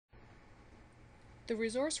The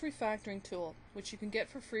resource refactoring tool, which you can get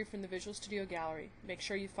for free from the Visual Studio Gallery, make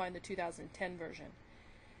sure you find the 2010 version,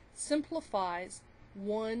 simplifies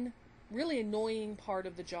one really annoying part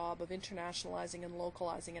of the job of internationalizing and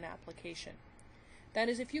localizing an application. That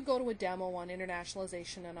is, if you go to a demo on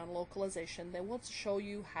internationalization and on localization, they will show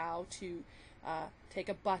you how to take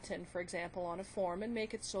a button, for example, on a form and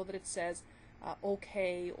make it so that it says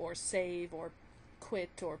OK or save or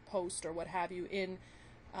quit or post or what have you in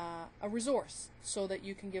a resource, so that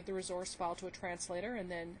you can give the resource file to a translator and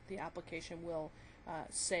then the application will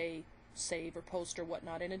say save or post or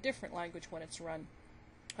whatnot in a different language when it's run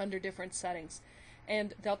under different settings.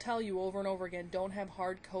 And they'll tell you over and over again, don't have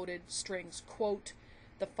hard-coded strings, quote,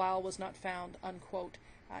 the file was not found, unquote,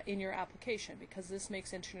 in your application, because this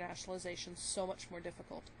makes internationalization so much more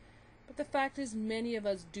difficult. But the fact is, many of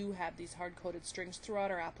us do have these hard-coded strings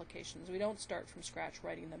throughout our applications. We don't start from scratch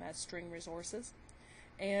writing them as string resources.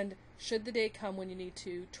 And should the day come when you need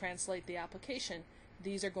to translate the application,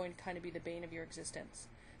 these are going to kind of be the bane of your existence.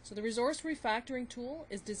 So the resource refactoring tool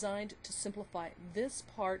is designed to simplify this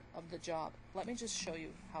part of the job. Let me just show you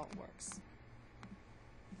how it works.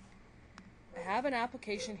 I have an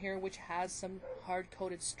application here which has some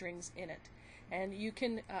hard-coded strings in it. And you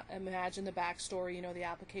can imagine the backstory. You know, the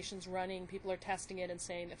application's running, people are testing it and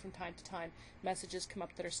saying that from time to time messages come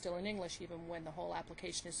up that are still in English, even when the whole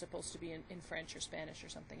application is supposed to be in French or Spanish or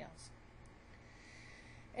something else.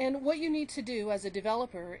 And what you need to do as a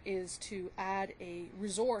developer is to add a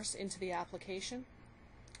resource into the application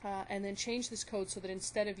and then change this code so that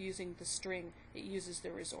instead of using the string, it uses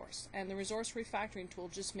the resource. And the resource refactoring tool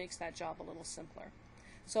just makes that job a little simpler.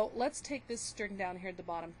 So let's take this string down here at the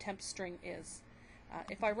bottom, temp string is.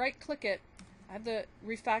 If I right click it, I have the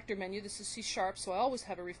refactor menu. This is C#, so I always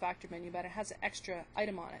have a refactor menu, but it has an extra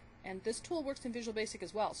item on it. And this tool works in Visual Basic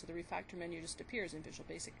as well, so the refactor menu just appears in Visual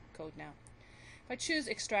Basic code now. If I choose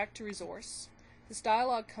extract to resource, this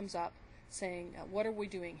dialog comes up saying, what are we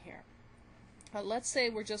doing here? Let's say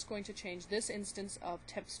we're just going to change this instance of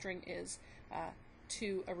temp string is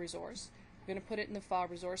to a resource. I'm going to put it in the file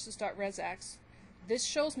resources.resx. This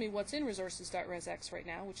shows me what's in resources.resx right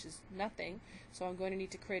now, which is nothing, so I'm going to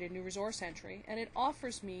need to create a new resource entry, and it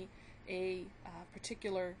offers me a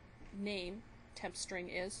particular name, temp string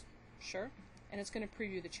is, sure, and it's going to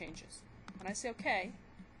preview the changes. When I say OK,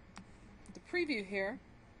 the preview here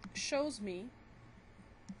shows me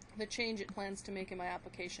the change it plans to make in my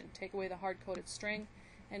application. Take away the hard-coded string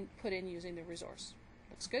and put in using the resource.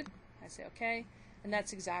 Looks good. I say OK, and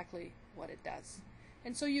that's exactly what it does.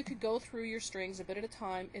 And so you could go through your strings a bit at a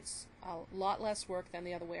time. It's a lot less work than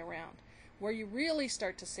the other way around. Where you really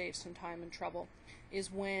start to save some time and trouble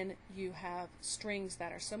is when you have strings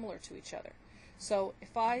that are similar to each other. So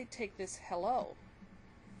if I take this hello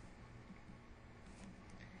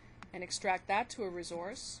and extract that to a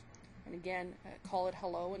resource, and again call it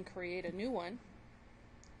hello and create a new one,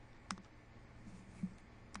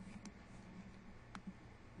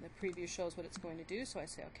 the preview shows what it's going to do, so I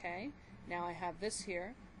say OK. Now I have this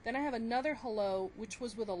here. Then I have another hello, which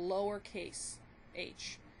was with a lowercase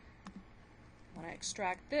h. When I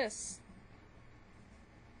extract this,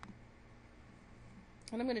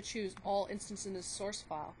 and I'm going to choose all instances in this source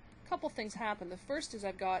file, a couple things happen. The first is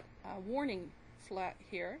I've got a warning flag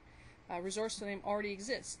here. Resource name already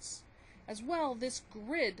exists. As well, this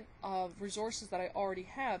grid of resources that I already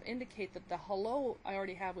have indicate that the hello I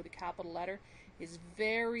already have with a capital letter is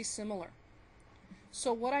very similar.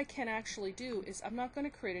 So what I can actually do is I'm not going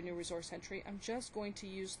to create a new resource entry. I'm just going to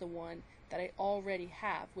use the one that I already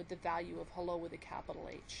have with the value of hello with a capital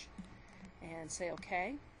H. And say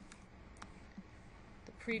OK.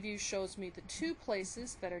 The preview shows me the two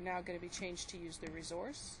places that are now going to be changed to use the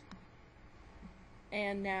resource.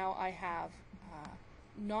 And now I have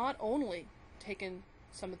not only taken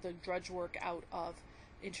some of the drudge work out of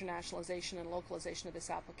internationalization and localization of this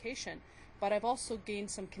application, but I've also gained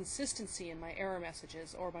some consistency in my error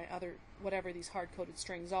messages or my other, whatever these hard-coded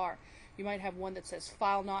strings are. You might have one that says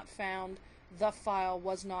file not found, the file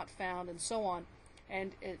was not found, and so on.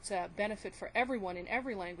 And it's a benefit for everyone in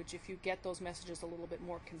every language if you get those messages a little bit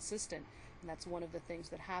more consistent. And that's one of the things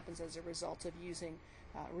that happens as a result of using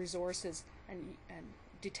resources and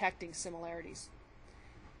detecting similarities.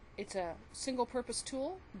 It's a single-purpose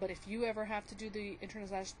tool, but if you ever have to do the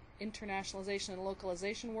internationalization and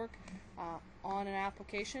localization work on an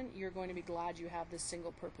application, you're going to be glad you have this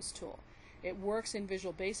single-purpose tool. It works in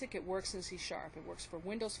Visual Basic, it works in C#, it works for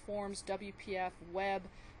Windows Forms, WPF, web,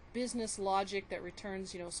 business logic that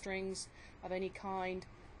returns, strings of any kind,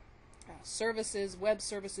 services, web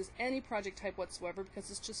services, any project type whatsoever,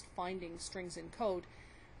 because it's just finding strings in code.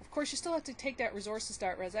 Of course, you still have to take that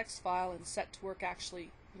resources.resx file and set to work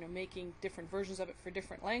actually, making different versions of it for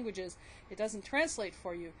different languages. It doesn't translate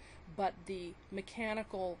for you, but the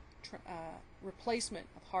mechanical replacement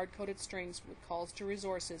of hard-coded strings with calls to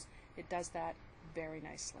resources, it does that very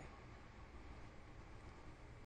nicely.